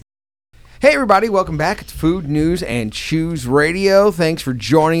Hey everybody, welcome back to Food News and Chews Radio. Thanks for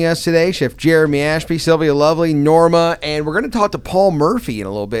joining us today. Chef Jeremy Ashby, Sylvia Lovely, Norma, and we're going to talk to Paul Murphy in a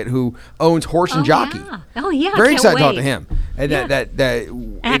little bit, who owns Horse and Jockey. Yeah. Oh yeah, Very excited to talk wait. to him. And Yeah. that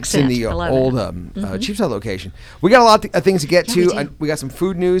it's in the I love old Cheapside location. We got a lot of things to get Yeah, to. we do. We got some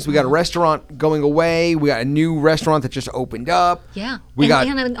food news. We got a restaurant going away. We got a new restaurant that just opened up. Yeah, We got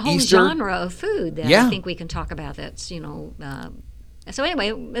and a whole Easter. genre of food that Yeah. I think we can talk about. That's So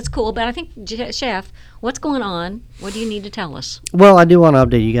anyway, it's cool. But I think, Chef, what's going on? What do you need to tell us? Well, I do want to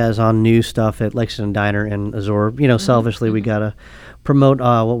update you guys on new stuff at Lexington Diner and Azure. Selfishly, we got to promote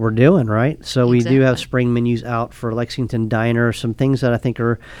what we're doing, right? So we do have Exactly. spring menus out for Lexington Diner. Some things that I think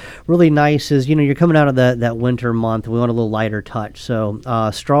are really nice is, you're coming out of that winter month. We want a little lighter touch. So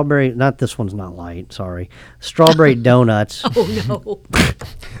strawberry, not this one's not light, sorry. Strawberry donuts.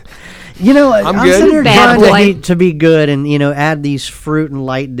 Oh no! I'm good. sitting here Bad trying boy. to be good and, add these fruit and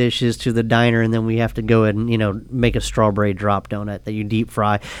light dishes to the diner, and then we have to go ahead and, make a strawberry drop donut that you deep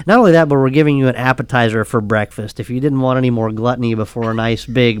fry. Not only that, but we're giving you an appetizer for breakfast. If you didn't want any more gluttony before a nice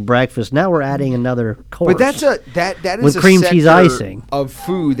big breakfast, now we're adding another course. But that is with a cream cheese sector icing of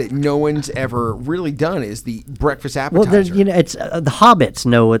food that no one's ever really done, is the breakfast Well, appetizer. it's the hobbits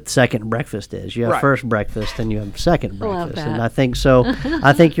know what second breakfast is. You have Right. first breakfast and you have second Love breakfast, and that. I think so.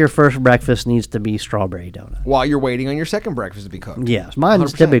 I think your first breakfast needs to be strawberry donut. While you're waiting on your second breakfast to be cooked. Yes,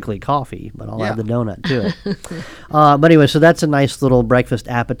 mine's 100%. typically coffee, but I'll Yeah. add the donut to it. But anyway, so that's a nice little breakfast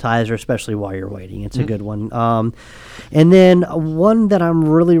appetizer, especially while you're waiting. It's a good one. And then one that I'm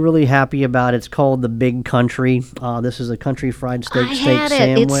really, really happy about, it's called the Big Country. This is a country fried steak I steak had it.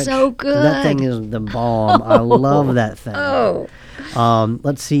 sandwich. It's so That thing good. is the bomb. I love that thing. Oh,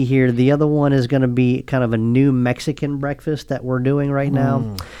 Let's see here. The other one is going to be kind of a new Mexican breakfast that we're doing right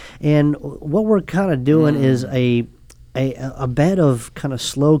now. And what we're kind of doing is a bed of kind of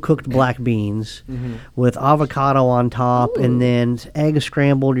slow cooked black beans with avocado on top, and then eggs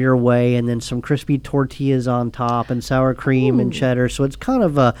scrambled your way, and then some crispy tortillas on top, and sour cream and cheddar. So it's kind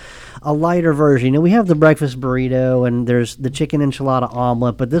of a lighter version. We have the breakfast burrito, and there's the chicken enchilada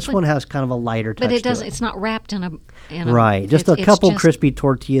omelet, but this one has kind of a lighter touch. but it to doesn't. It's not wrapped in a. Right, just a it's couple just- crispy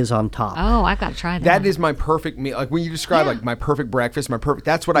tortillas on top. Oh, I've got to try that. That is my perfect meal. Like when you describe Yeah. like my perfect breakfast,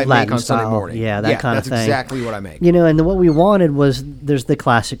 that's what I Latin make on Sunday style. morning. Yeah, that kind of that's thing. exactly what I make. And what we wanted was there's the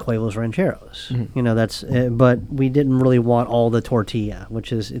classic huevos rancheros. That's but we didn't really want all the tortilla,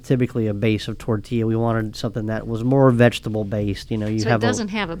 which is typically a base of tortilla. We wanted something that was more vegetable based. You So have it doesn't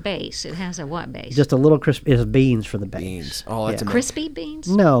have a base. It has a what base? just a little crisp. It's beans for the base. Beans. Oh, that's Yeah. amazing. crispy beans.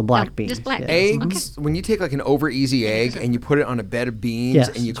 No, black beans. Just black yeah. beans. Eggs. When you take like an over easy egg and you put it on a bed of beans Yes,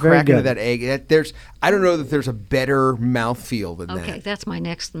 and you it's very crack into good. that egg, I don't know that there's a better mouthfeel than Okay, that. that's my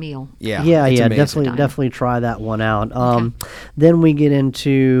next meal. Yeah. Yeah, it's yeah, amazing. definitely try that one out. Then we get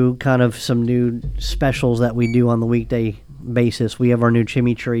into kind of some new specials that we do on the weekday basis. We have our new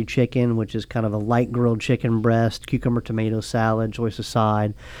chimichurri chicken, which is kind of a light grilled chicken breast, cucumber tomato salad, oyster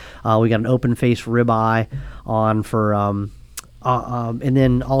side. We got an open face ribeye on for. And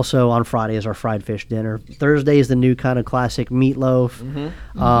then also on Friday is our fried fish dinner. Thursday is the new kind of classic meatloaf.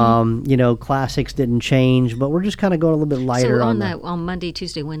 Classics didn't change, but we're just kind of going a little bit lighter So on on Monday,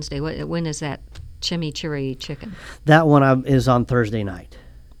 Tuesday, Wednesday, when is that chimichurri chicken? that one. Is on Thursday night.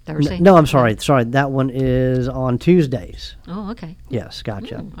 Thursday? No, I'm sorry. That one is on Tuesdays. Oh, okay. Yes,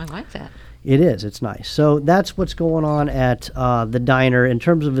 gotcha. I like that. It is. It's nice. So that's what's going on at the diner. In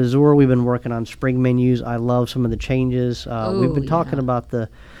terms of Azure, we've been working on spring menus. I love some of the changes. We've been talking about the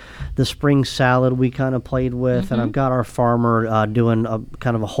spring salad we kind of played with, and I've got our farmer doing a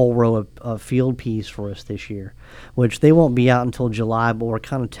kind of a whole row of field peas for us this year, which they won't be out until July, but we're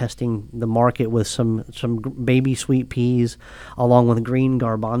kind of testing the market with some baby sweet peas along with green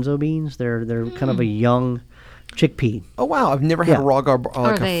garbanzo beans. They're kind of a young chickpea. Oh wow! I've never had a Yeah. raw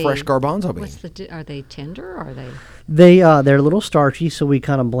Are a they- fresh garbanzo bean. Are they tender? Or are they? They're a little starchy, so we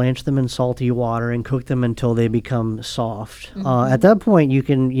kind of blanch them in salty water and cook them until they become soft. At that point, you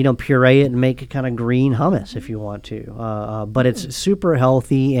can puree it and make it kind of green hummus if you want to. But it's super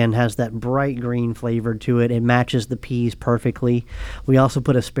healthy and has that bright green flavor to it. It matches the peas perfectly. We also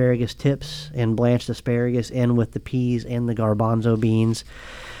put asparagus tips and blanched asparagus in with the peas and the garbanzo beans.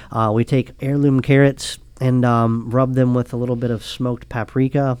 We take heirloom carrots and rub them with a little bit of smoked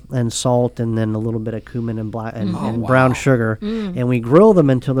paprika and salt, and then a little bit of cumin and black and brown sugar, and we grill them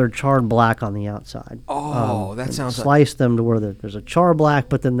until they're charred black on the outside. Oh, that sounds like Slice them to where there's a char black,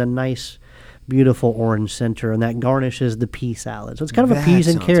 but then the nice beautiful orange center, and that garnishes the pea salad. So it's kind of a That peas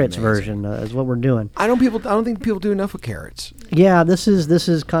and sounds carrots amazing. version is what we're doing. I don't think people do enough with carrots. Yeah, this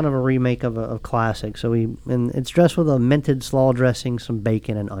is kind of a remake of a classic. So and it's dressed with a minted slaw dressing, some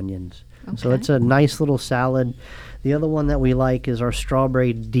bacon, and onions. So Okay. it's a nice little salad. The other one that we like is our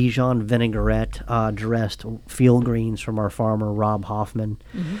strawberry Dijon vinaigrette dressed field greens from our farmer, Rob Hoffman.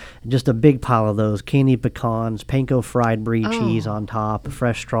 Just a big pile of those. Candy pecans, panko fried brie cheese on top,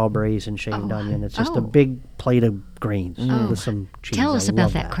 fresh strawberries and shaved onion. It's just a big plate of greens with some cheese. Tell I us about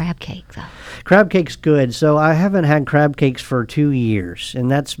love that crab cake, though. Crab cake's good. So I haven't had crab cakes for 2 years, and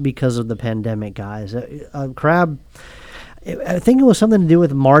that's because of the pandemic, guys. Crab... I think it was something to do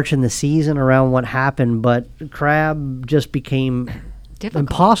with March and the season around what happened, but crab just became Difficult.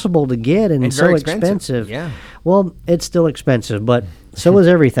 impossible to get and so very expensive. Yeah. Well, it's still expensive, but so is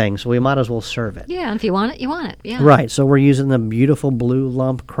everything, so we might as well serve it. Yeah, and if you want it, you want it. Yeah. Right, so we're using the beautiful blue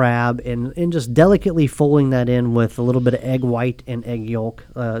lump crab and just delicately folding that in with a little bit of egg white and egg yolk.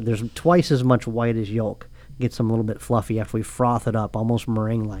 There's twice as much white as yolk. Gets them a little bit fluffy after we froth it up, almost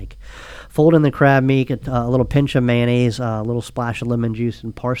meringue-like. Fold in the crab meat, a little pinch of mayonnaise, a little splash of lemon juice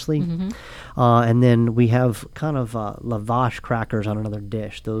and parsley. And then we have kind of lavash crackers on another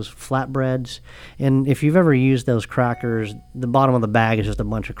dish, those flatbreads. And if you've ever used those crackers, the bottom of the bag is just a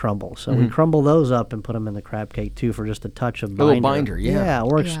bunch of crumbles. So we crumble those up and put them in the crab cake, too, for just a touch of binder. little binder, yeah. Yeah, it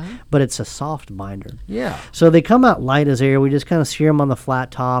works, Yeah. but it's a soft binder. Yeah. So they come out light as air. We just kind of sear them on the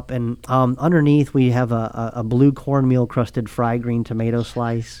flat top, and underneath we have a blue cornmeal crusted fried green tomato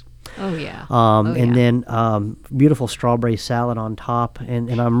slice. Oh, yeah. And then beautiful strawberry salad on top. And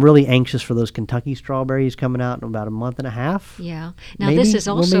I'm really anxious for those Kentucky strawberries coming out in about a month and a half. Yeah. Now, Maybe? this is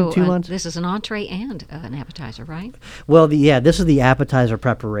Well, maybe also 2 months. this is an entree and an appetizer, right? Well, this is the appetizer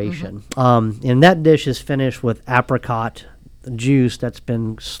preparation. And that dish is finished with apricot juice that's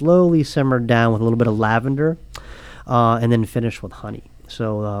been slowly simmered down with a little bit of lavender and then finished with honey.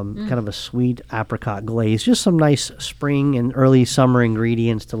 So kind of a sweet apricot glaze. Just some nice spring and early summer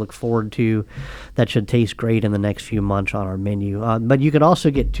ingredients to look forward to that should taste great in the next few months on our menu. But you could also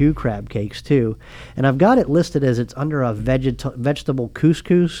get 2 crab cakes, too. And I've got it listed as it's under a vegetable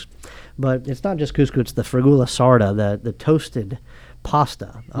couscous. But it's not just couscous, it's the fragula sarda, the toasted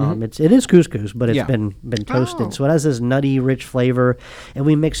pasta. It is couscous, but it's Yeah. been toasted. Oh. So it has this nutty, rich flavor. And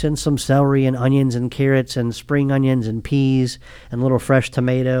we mix in some celery and onions and carrots and spring onions and peas and a little fresh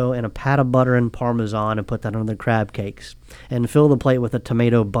tomato and a pat of butter and Parmesan and put that on the crab cakes. And fill the plate with a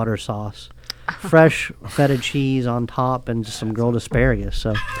tomato butter sauce. Fresh feta cheese on top and just some grilled asparagus.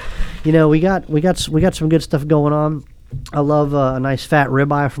 So, we got some good stuff going on. I love a nice fat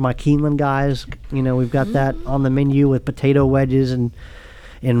ribeye for my Keeneland guys. We've got that on the menu with potato wedges and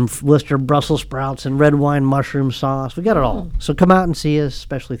Worcester Brussels sprouts and red wine mushroom sauce. We got it all. So come out and see us,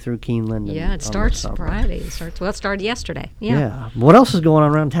 especially through Keeneland. Yeah, it starts Friday. It started yesterday. Yeah. What else is going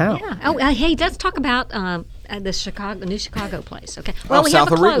on around town? Yeah. Oh, hey, let's talk about the new Chicago place. Okay. Well, we south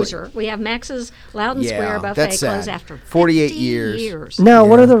have a of Wrigley. closer. We have Max's Loudon Yeah, Square buffet that's closed sad. after 48 50 years. Now,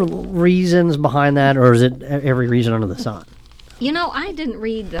 what are the reasons behind that, or is it every reason under the sun? I didn't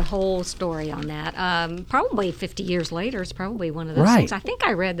read the whole story on that. Probably 50 years later, it's probably one of those Right. things. I think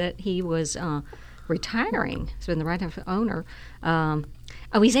I read that he was retiring. He's been the right owner.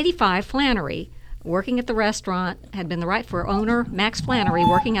 He's 85, Flannery, working at the restaurant, had been the rightful owner, Max Flannery,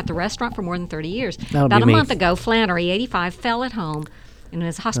 working at the restaurant for more than 30 years. That'll About be a me. month ago, Flannery, 85, fell at home in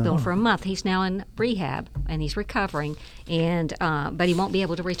his hospital for a month. He's now in rehab and he's recovering, and but he won't be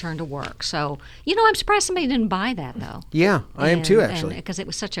able to return to work. So, I'm surprised somebody didn't buy that though. Yeah, I am too, actually. Because it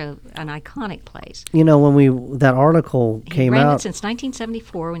was such an iconic place. When that article He came ran out, it since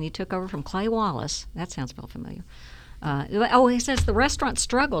 1974 when he took over from Clay Wallace. That sounds real familiar. He says the restaurant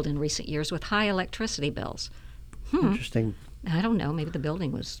struggled in recent years with high electricity bills. interesting. I don't know. Maybe the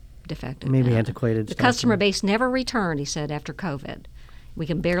building was defective. Maybe antiquated The stuff, customer yeah. base never returned, he said, after COVID. We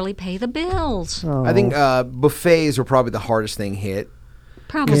can barely pay the bills. Oh. I think buffets were probably the hardest thing hit.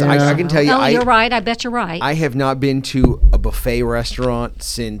 Probably. Yeah. I can tell you, Oh, you're right. I bet you're right. I have not been to a buffet restaurant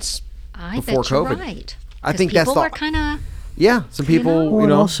since I before bet you're COVID. right. I 'Cause think that's people the- are kind of. Yeah, some people, Well,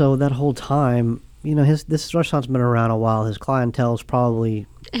 and also that whole time, this restaurant's been around a while. His clientele's probably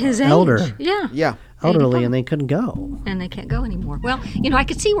His elder. age. Yeah. yeah. elderly, 85. and they couldn't go. And they can't go anymore. Well, I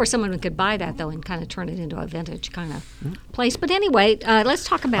could see where someone could buy that, though, and kind of turn it into a vintage kind of place. But anyway, let's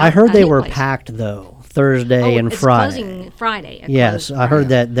talk about I heard they new were place. packed though Thursday and it's Friday. closing Friday. It Yes, closed I heard Friday.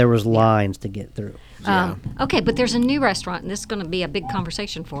 that there was lines to get through. Okay, but there's a new restaurant, and this is going to be a big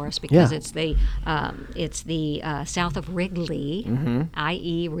conversation for us because Yeah. it's the south of Wrigley,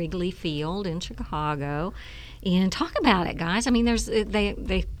 i.e. Wrigley Field in Chicago, And talk about it, guys. I mean,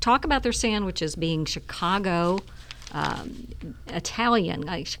 they talk about their sandwiches being Chicago Italian,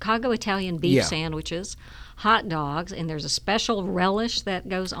 like Chicago Italian beef sandwiches, hot dogs, and there's a special relish that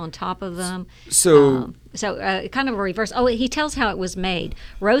goes on top of them. So kind of a reverse. Oh, he tells how it was made: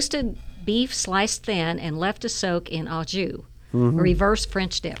 roasted beef sliced thin and left to soak in au jus, reverse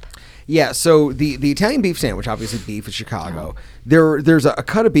French dip. Yeah, so the Italian beef sandwich, obviously beef is Chicago. There's a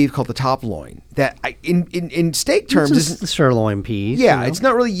cut of beef called the top loin that in steak terms It's the sirloin piece. yeah, it's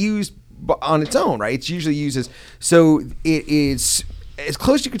not really used on its own, right? It's usually used as, so it is, as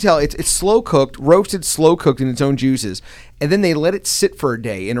close as you can tell, it's slow cooked, roasted, slow cooked in its own juices, and then they let it sit for a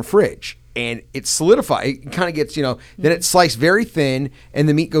day in a fridge. And it solidifies. It kind of gets, then it's sliced very thin, and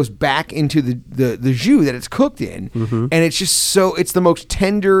the meat goes back into the jus that it's cooked in, and it's just it's the most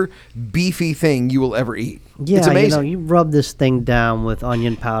tender, beefy thing you will ever eat. Yeah, it's amazing. You rub this thing down with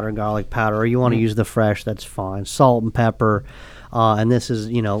onion powder, garlic powder, or you want to use the fresh, that's fine. Salt and pepper, and this is,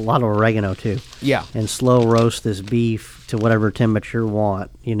 a lot of oregano too. Yeah. And slow roast this beef to whatever temperature you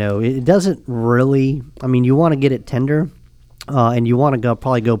want. It doesn't really, you want to get it tender. And you want to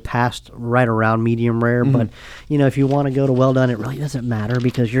probably go past right around medium rare, but if you want to go to well done, it really doesn't matter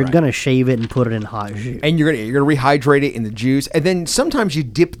because you're going to shave it and put it in hot jus. And you're gonna rehydrate it in the juice, and then sometimes you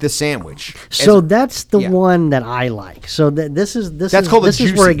dip the sandwich. So that's the one that I like. So this is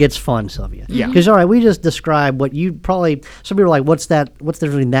where it gets fun, Sylvia. Yeah. Because all right, we just described what you probably, some people are like, what's that? What's the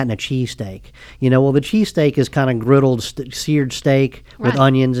difference between that and a cheesesteak? Well, the cheesesteak is kind of griddled, seared steak with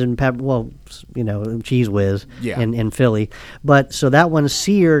onions and pepper. Well, cheese whiz in Philly. But so that one's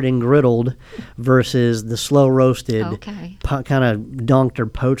seared and griddled versus the slow roasted kind of dunked or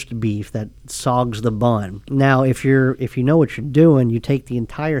poached beef that sogs the bun. Now, if you know what you're doing, you take the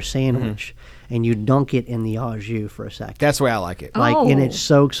entire sandwich and you dunk it in the au jus for a second. That's the way I like it. And it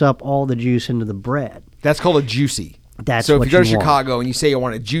soaks up all the juice into the bread. That's called a juicy. That's so if what you go to want. Chicago and you say you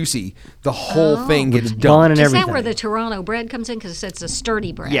want a juicy, the whole thing gets bun done. and Is everything. that where the Toronto bread comes in? Because it's a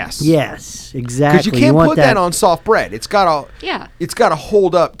sturdy bread. Yes. Yes, exactly. Because you can't put that on soft bread. It's got to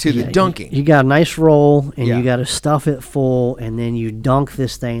hold up to the dunking. You got a nice roll, and Yeah. you got to stuff it full, and then you dunk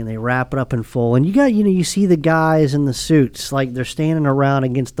this thing, and they wrap it up in full. And you got, you see the guys in the suits, like they're standing around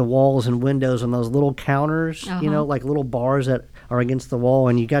against the walls and windows on those little counters, like little bars that are against the wall,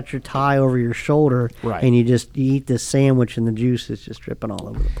 and you got your tie over your shoulder, Right. and you eat this sandwich, and the juice is just dripping all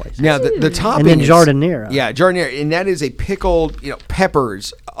over the place. Now the topping and then is, giardiniera. Yeah, giardiniera, and that is a pickled,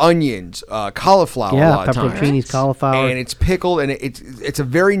 peppers, onions, cauliflower. A lot of times. pepperoncinis, cauliflower, and it's pickled, and it's a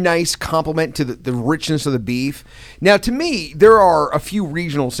very nice complement to the richness of the beef. Now, to me, there are a few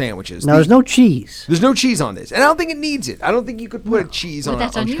regional sandwiches. Now, there's no cheese. There's no cheese on this, and I don't think it needs it. I don't think you could put a cheese on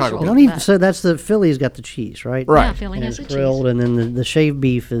that's on Chicago. unusual. You don't even, so that's the Philly's got the cheese, right? Right. Yeah, Philly And has it's a grilled, cheese. and then the shaved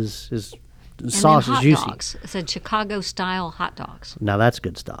beef is And sauce then is hot juicy. dogs. It said Chicago-style hot dogs. Now that's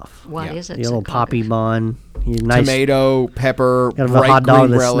good stuff. What Yeah. is it? Your little Chicago? poppy bun, your nice Tomato, pepper, kind of a bright hot dog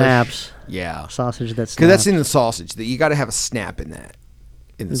green that relish. snaps. Yeah, Sausage that snaps. because that's in the sausage. That you got to have a snap in that.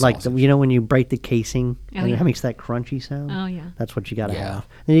 In the It's like sausage. when you break the casing, and yeah. it makes that crunchy sound. Oh, yeah. That's what you got to Yeah. have.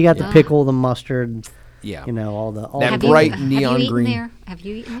 And you got the pickle, the mustard. Yeah. All That the bright have neon you eaten green. there? Have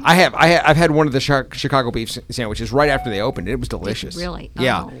you eaten there? I have. I've had one of the Chicago beef sandwiches right after they opened. It was delicious. Really?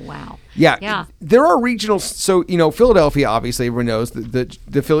 Yeah. Oh, wow. Yeah. Yeah. There are regional. So, Philadelphia, obviously, everyone knows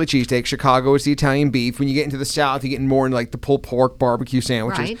the Philly cheesesteak. Chicago is the Italian beef. When you get into the South, you get more into like the pulled pork barbecue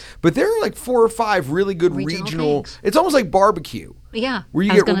sandwiches. Right. But there are like 4 or 5 really good Regional regional. things. It's almost like barbecue. Yeah. Where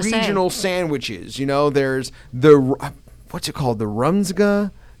you I was get gonna say. regional sandwiches. There's what's it called? The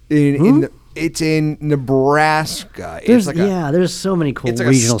Rumsga? It's in Nebraska. There's it's like there's so many cool it's like a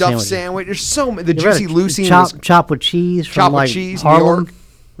regional stuffed sandwiches. sandwich. There's so many. The You ever Juicy had a Lucy. chop with cheese from Chop with like cheese, New Harlem. York.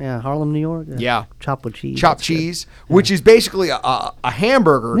 Yeah, Harlem, New York. Yeah. Chop with cheese. Chopped That's good. cheese, which is basically a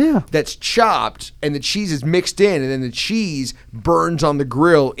hamburger Yeah. that's chopped, and the cheese is mixed in, and then the cheese burns on the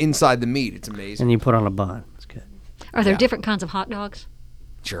grill inside the meat. It's amazing. And you put on a bun. It's good. Are there Yeah. different kinds of hot dogs?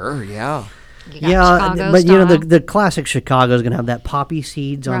 Sure, yeah. You got Yeah, Chicago but style. the classic Chicago is going to have that poppy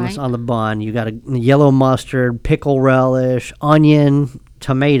seeds on Right. on the bun. You got a yellow mustard, pickle relish, onion,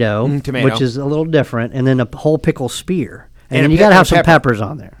 tomato, tomato. which is a little different, and then a whole pickle spear. And And then a you got to have some pepper. peppers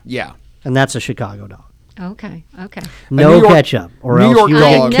on there. Yeah. And that's a Chicago dog. Okay. No New York- ketchup, or New else York you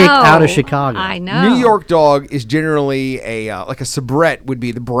dog. will get kicked out of Chicago. I know. New York dog is generally like a soubrette would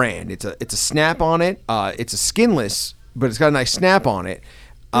be the brand. It's a snap on it. It's a skinless, but it's got a nice snap on it.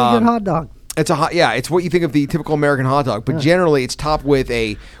 Pretty good hot dog. It's it's what you think of the typical American hot dog, but generally it's topped with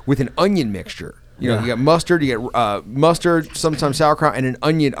an onion mixture. You know, you got mustard, mustard, sometimes sauerkraut, and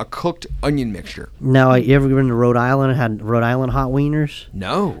a cooked onion mixture. Now, you ever been to Rhode Island and had Rhode Island hot wieners?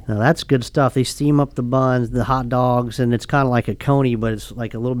 No. Now, that's good stuff. They steam up the buns, the hot dogs, and it's kind of like a coney, but it's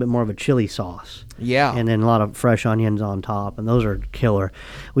like a little bit more of a chili sauce. Yeah. And then a lot of fresh onions on top, and those are killer.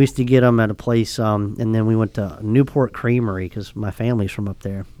 We used to get them at a place, and then we went to Newport Creamery because my family's from up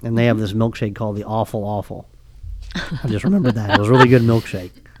there, and they have this milkshake called the Awful Awful. I just remembered that. It was a really good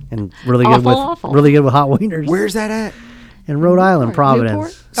milkshake. And really good really good with hot wieners. Where's that at? In Rhode Island,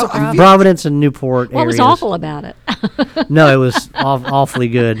 Providence. So Providence and Newport What areas. was awful about it? No, it was awfully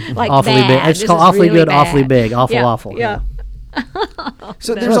good. Like awfully bad. big. It's This called is awfully really good, bad. awfully big, awful. Yeah.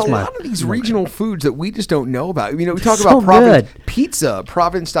 So there's That's a my- lot of these regional foods that we just don't know about. You know, we talk So about Providence good. pizza,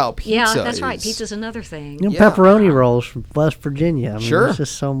 Providence-style pizza. Yeah, that's right. is- Pizza's another thing. You know, Yeah. pepperoni rolls from West Virginia. I mean, Sure. There's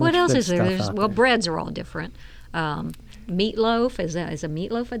just so much What else good is there? stuff There's, out well, there. breads are all different. Meatloaf is a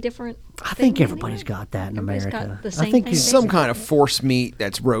meatloaf a different? I think thing everybody's there? got that in Everybody's got America. the I same think thing, you- Some kind of force meat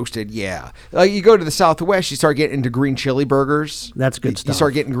that's roasted, yeah. You go to the Southwest, you start getting into green chili burgers. That's good You stuff.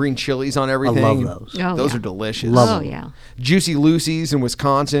 start getting green chilies on everything. those. Oh, Those yeah. are delicious. Love Oh, them. yeah. Juicy Lucy's in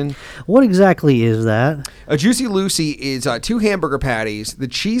Wisconsin. What exactly is that? A Juicy Lucy is 2 hamburger patties. The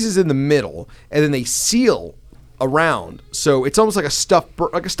cheese is in the middle, and then they seal around, so it's almost like a stuffed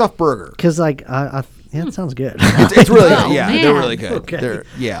burger. Because yeah, it sounds good. It's really good. Oh, Yeah, man. they're really good. Okay.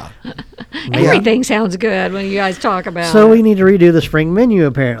 Yeah. Everything sounds good when you guys talk about So it. we need to redo the spring menu,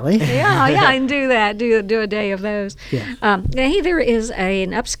 apparently. Yeah, I can do that. Do a day of those. Yeah. Hey, there is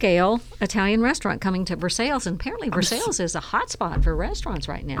an upscale Italian restaurant coming to Versailles, and apparently Versailles is a hot spot for restaurants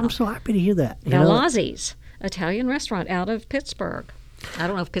right now. I'm so happy to hear that. You know? Velazzi's Italian restaurant out of Pittsburgh. I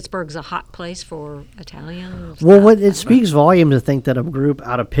don't know if Pittsburgh's a hot place for Italian. Well, it speaks volumes to think that a group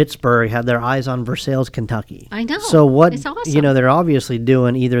out of Pittsburgh had their eyes on Versailles, Kentucky. I know. So what It's awesome. they're obviously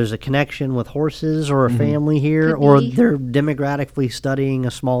doing either as a connection with horses or a family here, Could or be. they're demographically studying a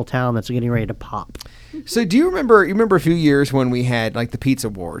small town that's getting ready to pop. So do you remember? You remember a few years when we had like the pizza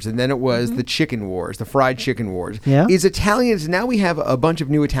wars, and then it was the chicken wars, the fried chicken wars. Yeah. Is Italians now? We have a bunch of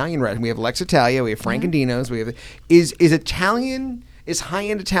new Italian restaurants. We have Lex Italia. We have Francandino's. We have is Italian. Is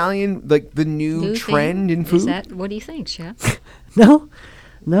high-end Italian like the new trend thing? in food? Is that, what do you think, Chef?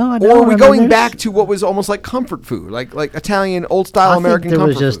 No, I don't. Or are we I mean, going there's- back to what was almost like comfort food, like Italian old-style I American think there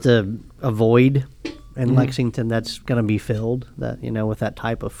comfort was just food? a void in Lexington that's going to be filled. That with that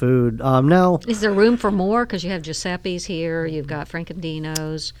type of food. No, Is there room for more? Because you have Giuseppe's here, you've got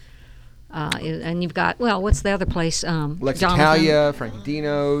Francandino's, and you've got, well, what's the other place? Lex Jonathan- Italia,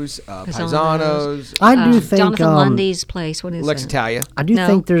 Francandino's, Paisano's, I do think Jonathan Lundy's place. What is Lex it? Italia. I do No.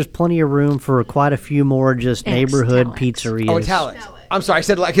 think there's plenty of room for quite a few more just neighborhood Italics. pizzerias. Oh, Italics. I'm sorry,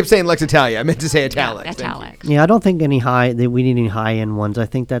 I kept saying Lex Italia. I meant to say Italics. Thank you. Italics. Yeah, I don't think we need any high end ones. I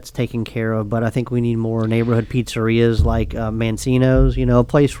think that's taken care of, but I think we need more neighborhood pizzerias like Mancino's. A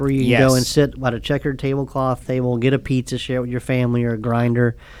place where you can go and Yes. sit at a checkered tablecloth table, get a pizza, share it with your family or a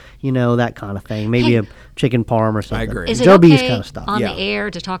grinder. That kind of thing. Maybe Hey. a chicken parm or something. agree. Is it Joe B's okay kind of stuff. on Yeah. the air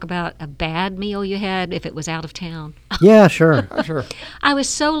to talk about a bad meal you had if it was out of town? Yeah, sure. Sure. I was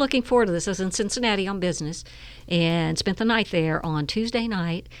so looking forward to this. I was in Cincinnati on business and spent the night there on Tuesday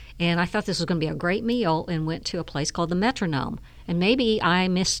night. And I thought this was going to be a great meal and went to a place called the Metronome. And maybe I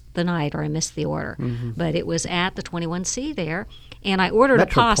missed the night or I missed the order. But it was at the 21C there. And I ordered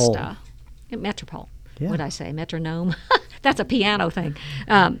Metropole. a pasta. Metropole. Yeah. What'd I say? Metronome? That's a piano thing.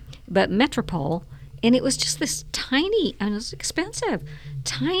 But Metropole. And it was just this tiny, and it was expensive,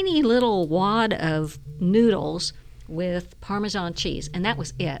 tiny little wad of noodles with Parmesan cheese, and that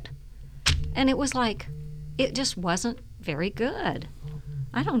was it. And it was like, it just wasn't very good.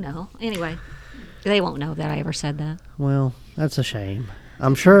 I don't know. Anyway, they won't know that I ever said that. Well, that's a shame.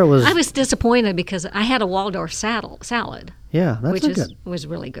 I'm sure it was. I was disappointed because I had a Waldorf salad, Yeah, that's which a good. was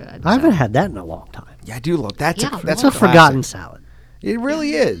really good. I haven't had that in a long time. Yeah, I do love that's Yeah, a for That's that's a forgotten salad. It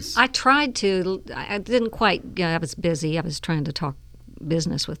really is. I tried to. I didn't quite. I was busy. I was trying to talk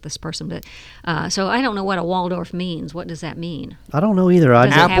business with this person, but so I don't know what a Waldorf means. What does that mean? I don't know either. I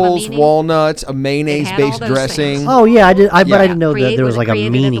Does just, it have a Apples, meaning? walnuts, a It had all mayonnaise-based those dressing. things. oh yeah, I did. But Yeah. I didn't know that there was Was it like a created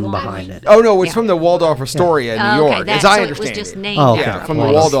at the meaning Waldorf? behind it. Oh no, it's Yeah. from the Waldorf Astoria in New York, Okay, as I so understand it was just it. named. Oh, okay. Yeah, from the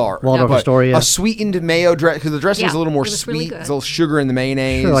Place. Waldorf. Waldorf But Astoria. A sweetened mayo dress because the dressing is Yeah, a little more it was really sweet. good. There's a little sugar in the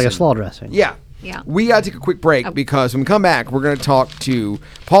mayonnaise. Sure, like a and- slaw dressing. Yeah. Yeah. We got to take a quick break because when we come back, we're going to talk to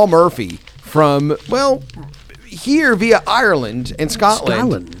Paul Murphy from, well, here via Ireland and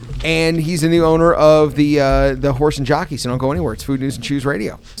Scotland. And he's the new owner of the Horse and Jockey. So don't go anywhere. It's Food News and Choose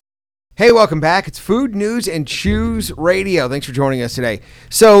Radio. Hey, welcome back. It's Food News and Chews Radio. Thanks for joining us today.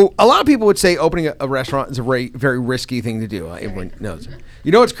 So, a lot of people would say opening a restaurant is a very risky thing to do. Everyone knows.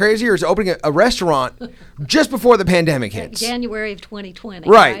 You know what's crazier is opening a restaurant just before the pandemic hits. January of 2020.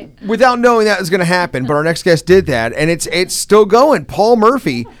 Right. Without knowing that was going to happen. But our next guest did that, and it's still going. Paul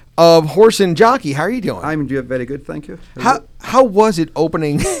Murphy of Horse and Jockey. How are you doing? I'm doing very good, thank you. How was it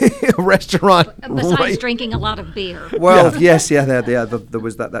opening a restaurant? Besides drinking a lot of beer. Well, yes, there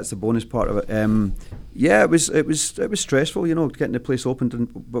was that. That's the bonus part of it. Yeah, it was stressful, getting the place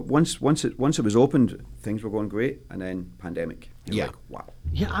opened. But once it was opened, things were going great, and then pandemic. Yeah. Like, wow.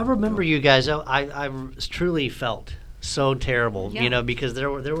 Yeah, I remember you guys. I truly felt so terrible, because there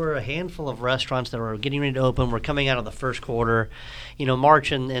were a handful of restaurants that were getting ready to open. We're coming out of the first quarter.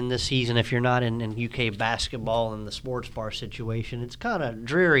 March and this season, if you're not in UK basketball and the sports bar situation, it's kind of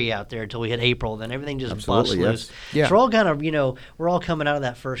dreary out there until we hit April. Then everything just busts loose. Yeah. So we're all kind of, we're all coming out of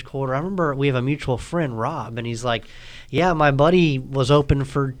that first quarter. I remember we have a mutual friend, Rob, and he's like, yeah, my buddy was open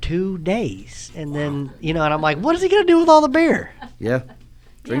for 2 days. And then, and I'm like, what is he going to do with all the beer? Yeah.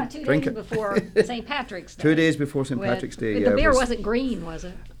 2 drink days it. before St. Patrick's Day. 2 days before St. Patrick's Day. But the beer wasn't green, was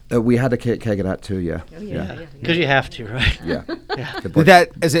it? We had a keg of that too. Yeah. Oh, yeah. Because you have to, right? Yeah. Did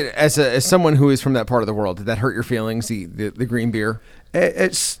that, as someone who is from that part of the world, did that hurt your feelings? The green beer.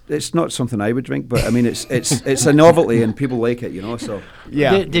 It's not something I would drink, but I mean it's a novelty and people like it, So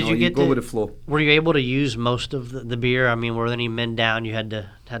yeah. Did you get go with the flow? Were you able to use most of the beer? I mean, were there any men down? You had to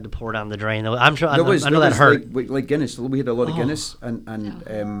pour down the drain. I'm sure. I know that hurt. Like Guinness. We had a lot of Guinness, and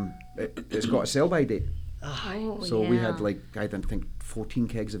it's got a sell-by date. So we had I don't think 14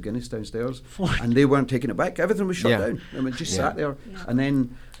 kegs of Guinness downstairs, and they weren't taking it back. Everything was shut down. I mean, it just sat there, and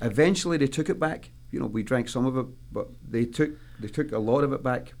then eventually they took it back. We drank some of it, but they took a lot of it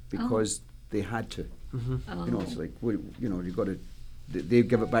back because they had to. Mm-hmm. It's like you've got to. They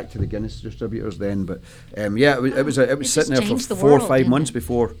give it back to the Guinness distributors then, but it was sitting there for 4 or 5 months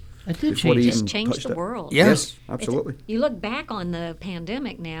before. It did before change. they It just even changed touched the it. world. Yeah. Yes, absolutely. You look back on the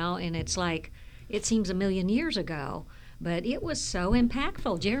pandemic now, and it's like it seems a million years ago, but it was so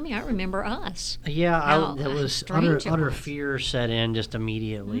impactful. Jeremy, I remember us. Yeah, it was strange it utter was. fear set in just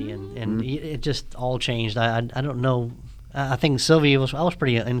immediately, and it just all changed. I don't know. I think Sylvia I was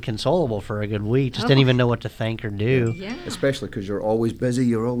pretty inconsolable for a good week. Just didn't even know what to think or do. Yeah. Especially because you're always busy,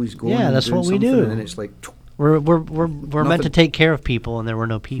 you're always going. Yeah, that's doing what we something, do. And then it's like, We're meant to take care of people, and there were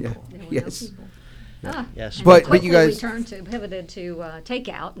no people. yes. Yes, And But quickly you guys pivoted to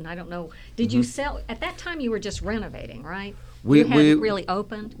takeout, and I don't know. Did you sell at that time? You were just renovating, right? We you hadn't really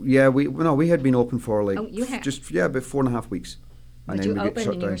opened. Yeah, we had been open for you had. about 4.5 weeks. And But then you we get opened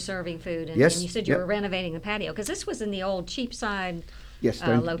shut and you down. were serving food, and, Yes, and you said you were renovating the patio because this was in the old Cheapside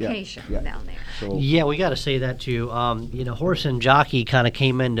location down there. So Yeah, we got to say that too. Horse and Jockey kind of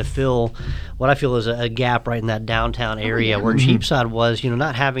came in to fill what I feel is a gap right in that downtown area where Cheapside was,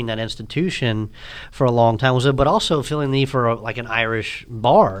 not having that institution for a long time, but also filling the need for an Irish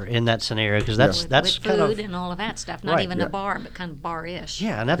bar in that scenario because that's with kind food of and all of that stuff. Not Right, even a bar, but kind of bar-ish.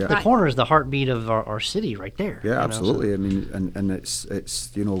 yeah, and that's the Right. corner is the heartbeat of our city right there. yeah, so- absolutely. I mean, and it's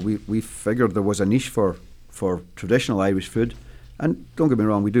we figured there was a niche for traditional Irish food, and don't get me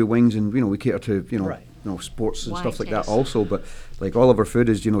wrong, we do wings and we cater to Right. sports and Wine stuff like taste. that also, but all of our food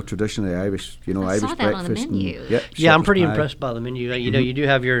is traditionally Irish. Irish saw that on the breakfast. menu. And, Yeah, I'm shepherd's pretty pie. impressed by the menu. You do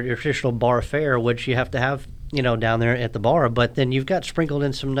have your traditional bar fare, which you have to have, down there at the bar. But then you've got sprinkled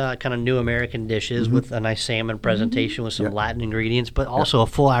in some kind of new American dishes with a nice salmon presentation with some Yeah. Latin ingredients, but also a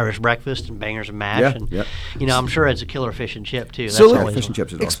full Irish breakfast and bangers and mash. Yeah, And, yeah. I'm sure it's a killer fish and chip, too. So That's let- always Fish and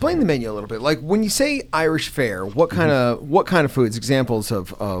chips is awesome. explain the menu a little bit. Like when you say Irish fare, what kind of foods? Examples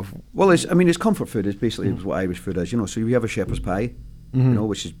of Well, it's comfort food. It's basically what Irish food is. So we have a shepherd's pie,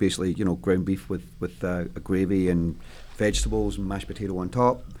 which is basically ground beef with a gravy and vegetables and mashed potato on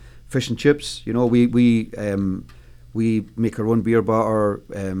top. Fish and chips. We make our own beer batter.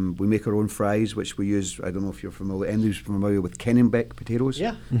 We make our own fries, which we use. I don't know if you're familiar. Andy's familiar with Kennebec potatoes.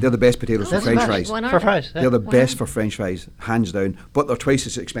 Yeah. They're the best potatoes for That's French nice. fries. When are for they? fries. Yeah. They're the best for French fries, hands down. But they're twice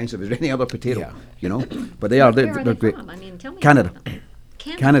as expensive as any other potato. But they are. Where They're are they great. from? I mean, tell me. Canada. about them.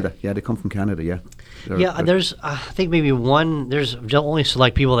 Canada. Yeah, they come from Canada. Yeah. They're- There's I think maybe there's only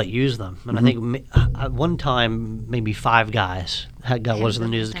select people that use them, and I think at one time maybe 5 guys was in the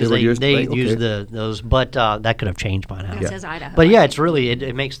news because They were they used, right, used okay. those, but that could have changed by now. It says Idaho. But yeah, it's really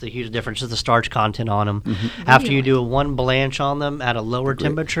it makes the huge difference. Just the starch content on them. After you do a one blanch on them at a lower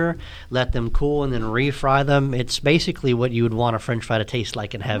temperature, let them cool, and then refry them. It's basically what you would want a French fry to taste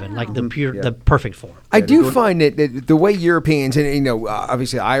like in heaven, like the perfect form. I they do don't- find that the way Europeans and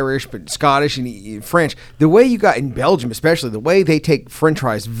obviously Irish but Scottish and French. The way you got in Belgium, especially, the way they take French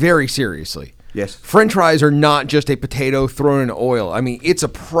fries very seriously. Yes. French fries are not just a potato thrown in oil. I mean, it's a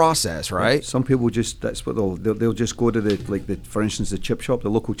process, right? Some people just, that's what they'll just go to for instance, the chip shop, the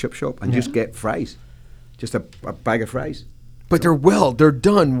local chip shop, and just get fries. Just a bag of fries. But they're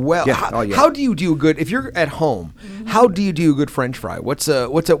done well. Yeah. How do you do a good, if you're at home, how do you do a good French fry? What's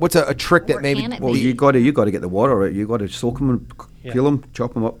a trick that Or maybe? can it Well, be? you got to get the water out. You got to soak them and peel them,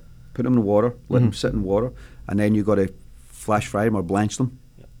 chop them up, put them in water, let them sit in water, and then you got to flash fry them or blanch them,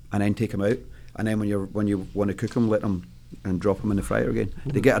 and then take them out. And then when you want to cook them, let them and drop them in the fryer again.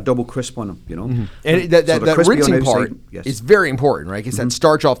 They get a double crisp on them, you know. And So that they're crispy on rinsing the part outside, yes. is very important, right? Gets that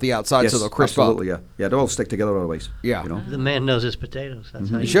starch off the outside Yes, so they'll crisp absolutely, up. yeah. They all stick together otherwise. Yeah. You know. The man knows his potatoes. That's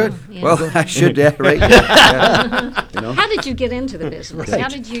how You should. Yeah. Well, I should, yeah, right. Yeah. You know. How did you get into the business? How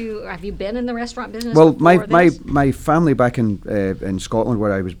did you? Have you been in the restaurant business? Well, before this? my family back in Scotland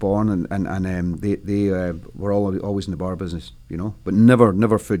where I was born, and they were always in the bar business, you know, but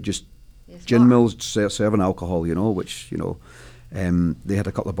never food, just Yes, gin bar. mills serving alcohol, you know, which you know. They had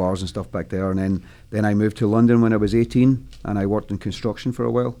a couple of bars and stuff back there, and then I moved to London when I was 18, and I worked in construction for a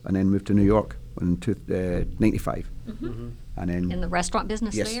while, and then moved to New York in 95. And then in the restaurant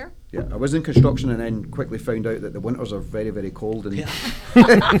business yes, there. yeah, I was in construction, and then quickly found out that the winters are very, very cold, and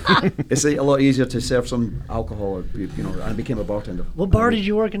it's a lot easier to serve some alcohol, or, you know. And I became a bartender. What bar did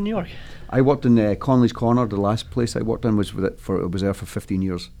you work in New York? I worked in Conley's Corner. The last place I worked in was I was there for 15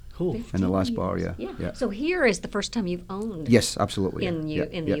 years. Cool. In the last bar, yeah. Yeah. So here is the first time you've owned. Yes, absolutely. In yeah.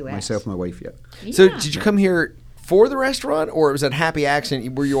 in the U.S. Myself and my wife, yeah. So Yeah. did you come here for the restaurant, or was that happy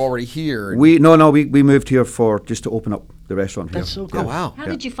accident? Were you already here? We moved here just to open up the restaurant here. That's so Oh cool. wow. How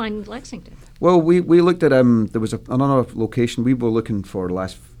did you find Lexington? Well, we looked at there was another location we were looking for the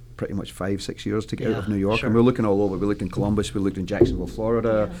last pretty much 5-6 years to get out of New York, sure. and we were looking all over. We looked in Columbus, we looked in Jacksonville,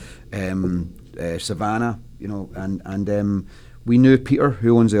 Florida, Savannah, you know, and we knew Peter,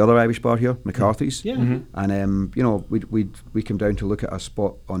 who owns the other Irish bar here, McCarthy's. Yeah. And you know, we came down to look at a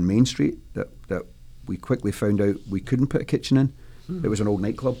spot on Main Street that we quickly found out we couldn't put a kitchen in. It was an old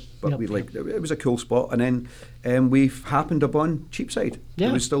nightclub, but Yep. it was a cool spot. And then we happened upon Cheapside. Yeah.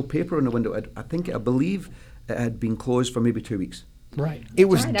 There was still paper in the window. I believe it had been closed for maybe 2 weeks. Right. It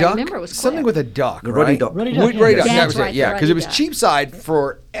was right, I duck. remember it was Something quick. with a duck. The right? Ruddy Duck. Ruddy Duck, Ruddy yeah. Duck. That's That was right, it. Yeah, the because it was Ruddy Duck. Cheapside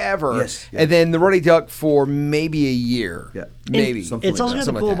forever. Yes, yeah. And then the Ruddy Duck for maybe a year. Yeah. Maybe. Something It's like also that. got a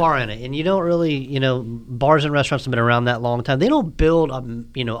Something cool like that. bar in it, and you don't really, bars and restaurants have been around that long time. They don't build,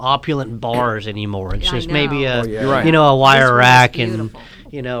 opulent bars anymore. It's I just maybe know. a, Oh, yeah. You're right. a wire This was rack beautiful.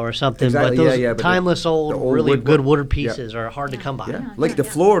 or something. Exactly, But those yeah, but the- timeless the old, old really woodwork- good wood yeah. pieces are hard to come by. Yeah, like the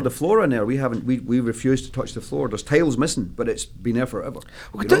floor in there, we refuse to touch the floor. There's tiles missing, but it's been there forever.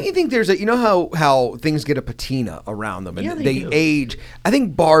 Well, don't you think there's how things get a patina around them and Yeah, they they do. age? I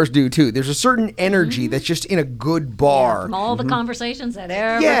think bars do too. There's a certain energy that's just in a good bar. From all the conversations that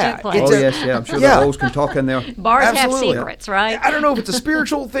ever Yeah, took place. it's Oh a- yes, yeah. I'm sure Yeah. the walls can talk in there. Bars Absolutely. have secrets, right? I don't know if it's a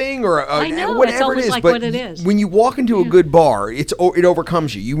spiritual thing or I know, it's whatever almost it is, like but what it is. when you walk into a good bar, it overcomes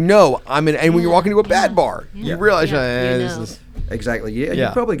you. You know, and when you're walking into a bad bar, you realize Yeah, you this know. is. Exactly. Yeah. Yeah.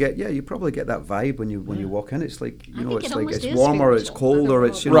 You probably get that vibe when you walk in. It's like I think it's it like almost it's is warm or it's spiritual. cold I or don't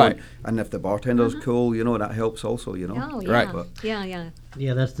it's know. Right. And if the bartender's cool, that helps also. Oh, yeah. Right. But- Yeah.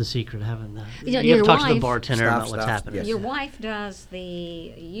 Yeah, that's the secret, having that. You know, You have your to talk to the wife- bartender Staff, about what's staff, happening. yes. Your wife does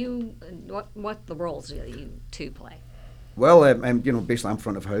what the roles do you two play? Well, basically I'm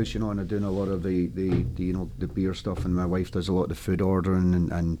front of house, and I'm doing a lot of the beer stuff, and my wife does a lot of the food ordering,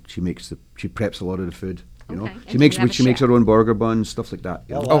 and she preps a lot of the food. Okay. She And makes you have a she makes chef. her own burger buns, stuff like that.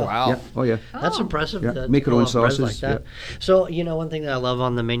 Oh, Oh wow. Yeah. Oh yeah. That's Oh. impressive. Yeah, to make her pull own off bread sauces, Like that. So, one thing that I love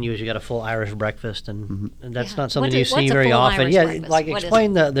on the menu is you got a full Irish breakfast, and that's Yeah. not something What's you a- see what's a very full often. Irish Yeah, breakfast? like What is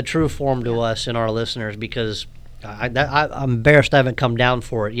explain the true form to us and our listeners, because I'm embarrassed I haven't come down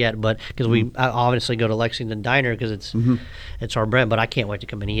for it yet, but because I obviously go to Lexington Diner because it's our brand, but I can't wait to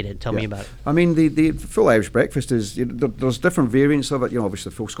come and eat it. Tell me about it. I mean, the full Irish breakfast is there's different variants of it.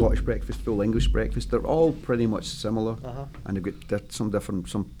 Obviously full Scottish breakfast, full English breakfast. They're all pretty much similar, and they've got some different.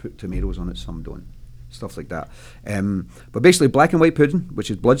 Some put tomatoes on it, some don't. Stuff like that. But basically, black and white pudding, which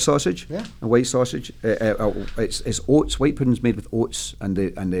is blood sausage and white sausage. It's oats. White pudding's made with oats and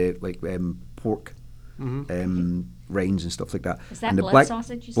the pork. Rinds and stuff like that. Is that and the blood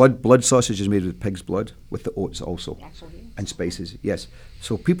sausage, you said? blood sausage is made with pig's blood with the oats also, and spices. Yes,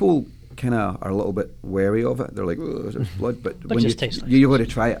 so people kind of are a little bit wary of it. They're like, "Oh, there's blood," but when just tastes nice. you got to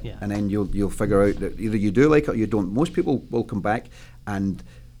try it, Yeah. and then you'll figure out that either you do like it or you don't. Most people will come back and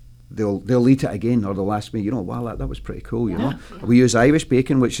they'll eat it again, or they'll ask me, wow, that was pretty cool, know. We use Irish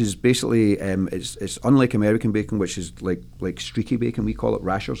bacon, which is basically it's unlike American bacon, which is like streaky bacon. We call it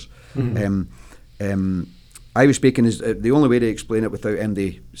rashers. Irish bacon is the only way to explain it without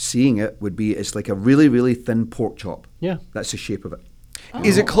anybody seeing it would be it's like a really, really thin pork chop. Yeah. That's the shape of it.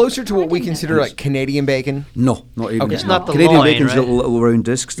 Is it closer to what we consider like Canadian bacon? No, not even. Okay. It's not the Canadian loin, bacon's right? little round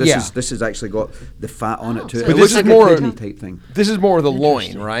discs. This Yeah. is actually got the fat on it too. so It this looks is like more- a kidney type thing. This is more of the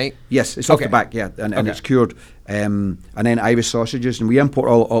loin, right? Yes, it's off Okay. the back, yeah, and Okay. it's cured. And then Irish sausages, and we import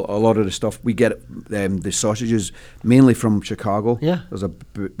a lot of the stuff. We get the sausages mainly from Chicago. Yeah. There's a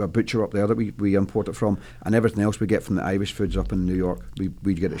butcher up there that we import it from, and everything else we get from the Irish foods up in New York.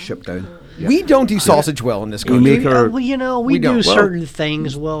 We get it shipped down. Yeah. We don't do sausage well in this We country. make our- Well, you know, we We do don't. Well- certain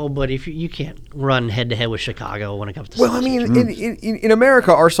things well, but if you can't run head to head with Chicago when it comes to Well, I sausage. mean, in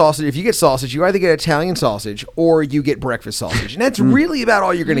America, our sausage, if you get sausage, you either get Italian sausage or you get breakfast sausage. And that's really about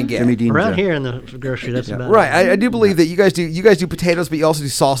all you're going to get. Jimmy Dean's, around yeah. here in the grocery, that's about Right. it. I do believe that you guys do potatoes, but you also do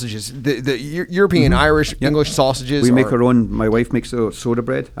sausages. The European, Irish, English sausages. We make are- our own. My wife makes the soda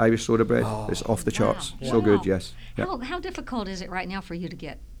bread, Irish soda bread. It's off the charts. Wow. So Wow. good, yes. Yeah. How difficult is it right now for you to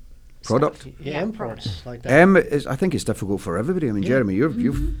get Product. stuff? Yeah, imports like that. I think it's difficult for everybody. I mean, Jeremy, you've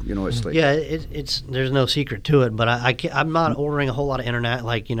it's like Yeah, it's there's no secret to it, but I'm not ordering a whole lot of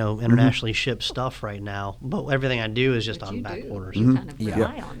internationally shipped stuff right now. But everything I do is just But on you back do. orders. You kind of rely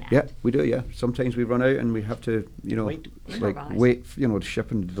Yeah. on that. Yeah, we do. Yeah, sometimes we run out and we have to, Wait. Improvise. wait. The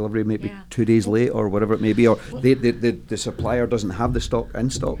ship and delivery may be Yeah. 2 days late or whatever it may be, or the supplier doesn't have the stock in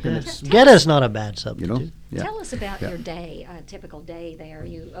stock, and it's Geta's not a bad substitute. yeah. Tell us about Yeah. your day, a typical day there.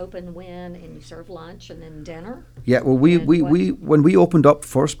 You open when and you serve lunch and then dinner? Yeah, well, And what- when we opened up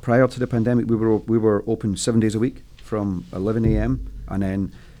first prior to the pandemic, we were open 7 days a week from 11 a.m. and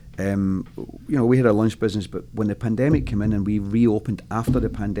then we had a lunch business. But when the pandemic came in and we reopened after the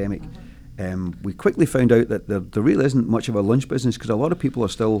pandemic, we quickly found out that there really isn't much of a lunch business because a lot of people are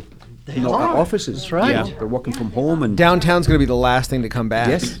still not at offices. That's right. Yeah. They're working from home and Downtown's going to be the last thing to come back.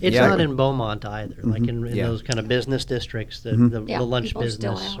 Yes. It's Yeah. not in Beaumont either. Like in Yeah. those kind of business districts, Yeah, the lunch people are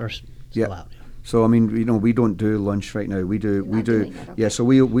still business out. are still Yeah. out. So I mean, we don't do lunch right now. We do. not doing it, okay. Yeah. So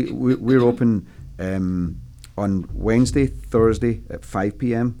we're open on Wednesday, Thursday at 5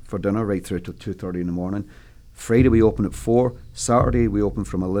 p.m. for dinner, right through to 2:30 in the morning. Friday we open at 4. Saturday we open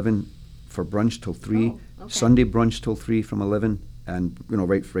from 11 for brunch till 3. Oh, okay. Sunday brunch till 3 from 11, and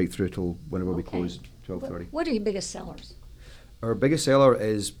right through till whenever we Okay. close 12:30. What are your biggest sellers? Our biggest seller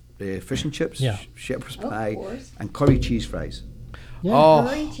is fish and chips, Yeah. shepherd's Of pie, course. and curry cheese fries. Oh,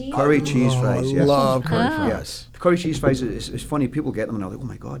 Curry cheese? Curry cheese fries. I Yes. love curry Ah. fries. Yes, the curry cheese fries is funny. People get them and they're like, "Oh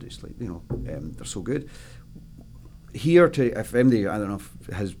my god, it's like they're so good." Here, if anybody I don't know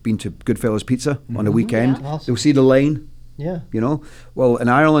if has been to Goodfellas Pizza on a weekend, Yeah. Awesome. they'll see the line. Yeah. Well, in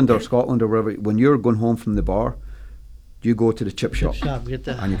Ireland or Scotland or wherever, when you're going home from the bar, you go to the chip shop. Get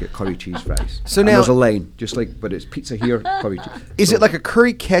the And you get curry cheese fries. So And now- there's a line, just like, but it's pizza here, curry cheese. Is So- it like a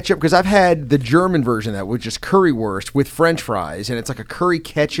curry ketchup? Because I've had the German version of that, which is currywurst with French fries, and it's like a curry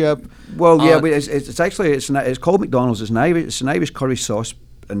ketchup. Well, yeah, Uh, but it's actually it's called McDonald's. It's an Irish curry sauce,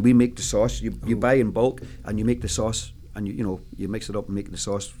 and we make the sauce. You buy in bulk, and you make the sauce, and you mix it up and make the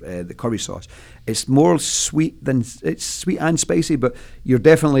sauce, the curry sauce. It's more sweet it's sweet and spicy, but you're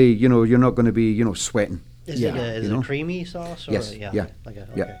definitely you're not going to be sweating. Is Yeah. it a creamy sauce? Or Yes, Yeah. yeah, Like a,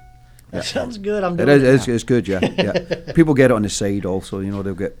 yeah. okay. That sounds good. I'm It doing is. now. It's good. Yeah, yeah. People get it on the side also.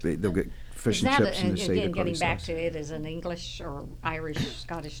 They'll get fish Is and that, chips on the side again, of curry getting back sauce. to it, is an English or Irish,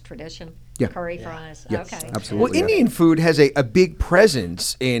 Scottish tradition? Yeah. Curry fries? Yes, Okay. absolutely. Well, yeah. Indian food has a big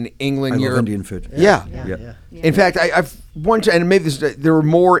presence in England, I love Europe. Indian food. Yeah. Yeah. Yeah. In fact, I've once, and maybe there were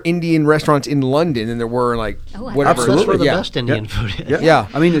more Indian restaurants in London than there were like Oh, I whatever. That's where the yeah. best Indian food is. Yeah. Yeah.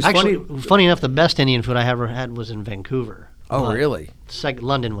 I mean, it's Actually, funny. funny enough, the best Indian food I ever had was in Vancouver. Oh, But really?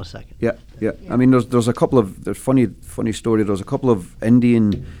 London was second. Yeah, yeah. I mean, there's a couple of funny story. There's a couple of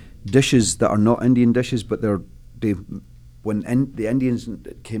Indian dishes that are not Indian dishes, but when the Indians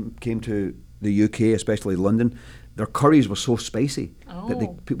came to the UK, especially London, their curries were so spicy that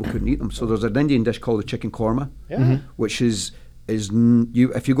Oh. people couldn't eat them. So there's an Indian dish called the chicken korma, Yeah. which is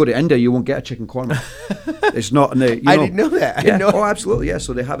if you go to India, you won't get a chicken korma. It's not in the. I didn't know that. I Yeah. didn't know- Oh, absolutely. Yeah.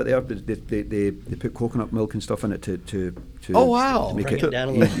 So they have it there. They put coconut milk and stuff in it to Oh, wow. to make Bring it it down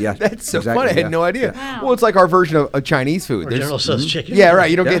a little. Yeah, That's so exactly, funny. I had yeah. no idea. Wow. Well, it's like our version of Chinese food. Or There's- General Tso's chicken. yeah, right.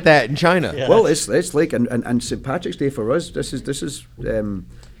 You don't Yeah. get that in China. Yeah. Well, it's like and St. Patrick's Day for us. This is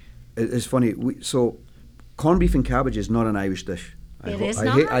it's funny. So corned beef and cabbage is not an Irish dish. It is I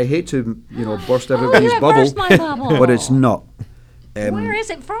not? hate to burst Oh, everybody's you bubble, burst my bubble. but it's not. Where is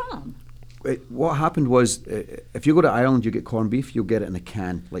it from? What happened was, if you go to Ireland, you get corned beef. You'll get it in a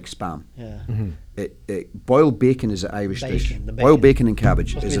can, like Spam. Yeah. Boiled bacon is an Irish dish. Bacon, the Boiled bacon. bacon and cabbage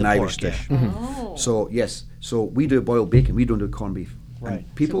Supposed to is be an the Irish pork, dish. yeah. Oh. So yes, so we do boiled bacon. We don't do corned beef. Right.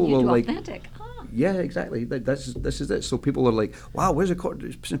 And people so you will do like. authentic. Yeah, exactly. This is it. So people are like, "Wow, where's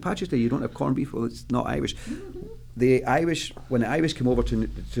the St. Patrick's Day? You don't have corned beef." Well, it's not Irish. The Irish, when the Irish came over to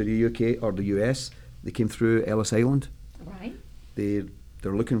the UK or the US, they came through Ellis Island. Right.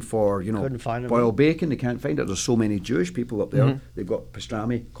 They're looking for Couldn't find 'em. boiled bacon. They can't find it. There's so many Jewish people up there. They've got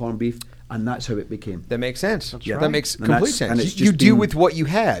pastrami, corned beef, and that's how it became. That makes sense. Yeah. That makes And complete that's- and sense. it's You just do been- with what you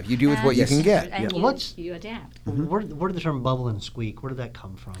have. You do with what you can get. And What's- you adapt. Where did the term bubble and squeak? Where did that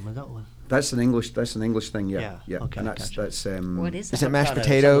come from? Is that one? That's an English thing. Yeah. Okay, And that's gotcha. that's What is Is that? it mashed Kinda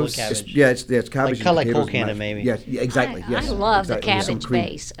potatoes? similar It's, cabbage. it's cabbage. Kinda and like potatoes Colcannon, and maybe. Yeah, exactly. I Yes, love the exactly, with some cabbage cream.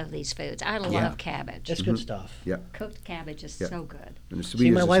 base of these foods. I love Yeah. cabbage. It's good stuff. Yeah. Cooked cabbage is Yeah. so good. And it's- we See,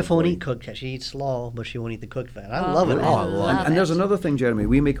 use my this wife won't employee. eat cooked. She eats slaw, but she won't eat the cooked fat. I Oh, love it. I Oh, love And there's it. another thing, Jeremy.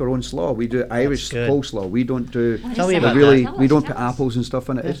 We make our own slaw. We do Irish good. coleslaw. We don't do. What Tell is me that? about really, Tell we us, don't tell put us. apples and stuff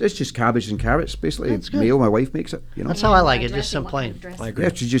in it. It's just cabbage and carrots, basically. That's good. Mayo. My wife makes it. You know. That's how I like it, Dressing, just some what plain. kind of dressing? I agree.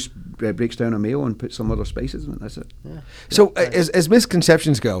 Yeah, she just breaks down a mayo and puts some other spices in it. That's it. So, as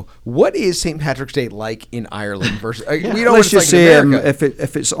misconceptions go, what is St. Patrick's Day like in Ireland versus? We know what Let's it's like just in say America.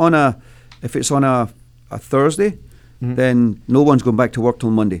 if it's on a Thursday, then no one's going back to work till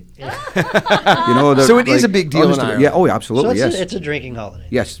Monday. So it is a big deal in honestly, Ireland. Yeah. Oh, yeah, So absolutely. it's, Yes. it's a drinking holiday.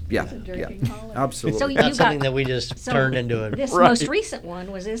 Yes. Yeah. drinking Yeah. holiday. Absolutely. So you Not got- something that we just So turned into it. This Right. most recent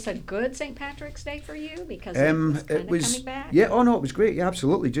one, was this a good St. Patrick's Day for you? Because it was kind of coming back? Yeah. Oh no, it was great. Yeah,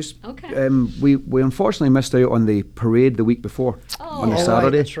 absolutely. Just Okay. we unfortunately missed out on the parade the week before on the Oh,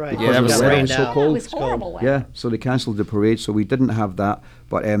 Saturday. that's right. because Yeah, that of was the sad. weather rained was so out. cold. It was horrible weather. Yeah, so they cancelled the parade, so we didn't have that.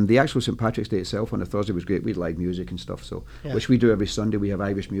 But the actual St. Patrick's Day itself on a Thursday was great. We had live music and stuff, so Yeah. which we do every Sunday. We have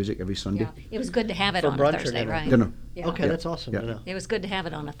Irish music every Sunday. Yeah. It was good to have it For on brunch a or Thursday, dinner? right? Dinner. Yeah. Okay, that's awesome to Yeah. know. It was good to have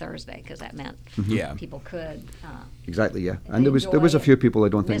it on a Thursday because that meant Yeah. people could Exactly, yeah. And And there was a enjoy few it. people I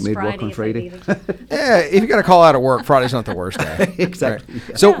don't think miss made Friday work on if they Friday. needed to. Yeah, if you got to call out at work, Friday's not the worst day. Exactly, Right.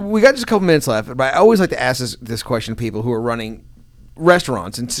 yeah. So we got just a couple minutes left, but I always like to ask this question to people who are running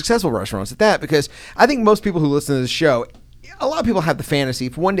restaurants and successful restaurants at that, because I think most people who listen to this show, a lot of people have the fantasy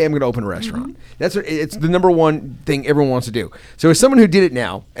for one day I'm going to open a restaurant. It's the number one thing everyone wants to do. So as someone who did it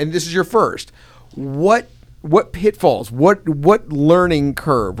now, and this is your first, what pitfalls, what learning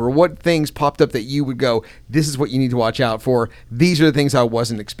curve, or what things popped up that you would go, this is what you need to watch out for. These are the things I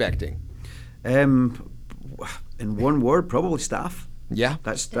wasn't expecting. In one word, probably staff. Yeah.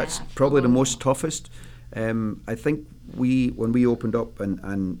 That's Staff. probably the Oh. most toughest. I think when we opened up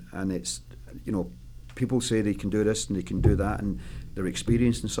and it's, people say they can do this and they can do that and they're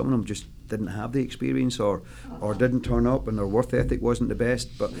experienced, and some of them just didn't have the experience or didn't turn up, and their work ethic wasn't the best.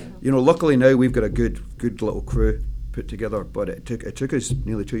 But luckily now we've got a good little crew put together. But it took us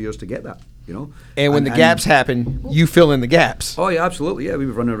nearly 2 years to get that. And when the gaps happen, you fill in the gaps. Oh yeah, absolutely. Yeah, we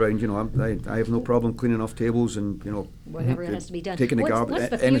were running around. I have no problem cleaning off tables and Whatever has to be done. taking the What's garbage,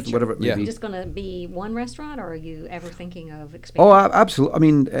 the anything, future? whatever it may Yeah. be. Just going to be one restaurant, or are you ever thinking of expanding? Oh, absolutely. I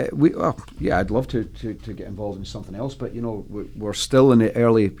mean, I'd love to get involved in something else, but we're still in the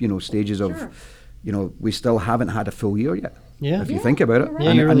early stages of, Sure. we still haven't had a full year yet. Yeah. If you Yeah, think about it, you're right. Yeah,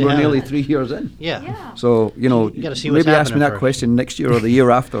 and, you and really we're nearly haven't. 3 years in. Yeah. Yeah. So You gotta see what's maybe ask me happening that first. question next year or the year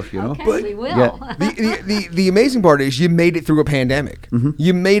after. Okay, we will. Yeah. The amazing part is you made it through a pandemic.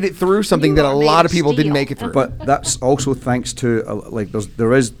 You made it through something You that a are made lot of of people didn't steel. make it through. But that's also thanks to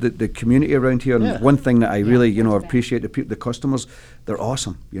there is the community around here, and Yeah. one thing that I really appreciate the customers. They're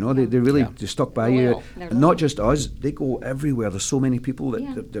awesome. They really they stuck by you, Loyal. They're and not loyal. just us. They go everywhere. There's so many people that,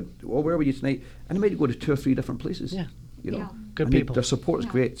 Yeah. where were you tonight? And they might go to 2 or 3 different places. Yeah. Yeah. Good and people. Their support is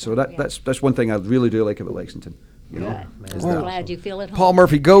Yeah. great. So Yeah. that's one thing I really do like about Lexington. Good. is We're that. glad you feel at home. Paul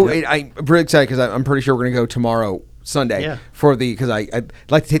Murphy, go. I'm really excited because I'm pretty sure we're going to go tomorrow, Sunday, Yeah. because I'd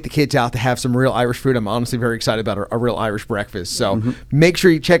like to take the kids out to have some real Irish food. I'm honestly very excited about a real Irish breakfast. So make sure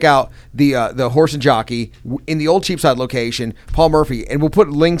you check out the Horse and Jockey in the old Cheapside location, Paul Murphy, and we'll put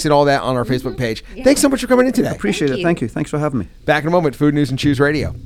links and all that on our Facebook page. Yeah. Thank you so much for coming in today. Appreciate Thank it. you. Thank you. Thanks for having me. Back in a moment, Food News and Choose Radio.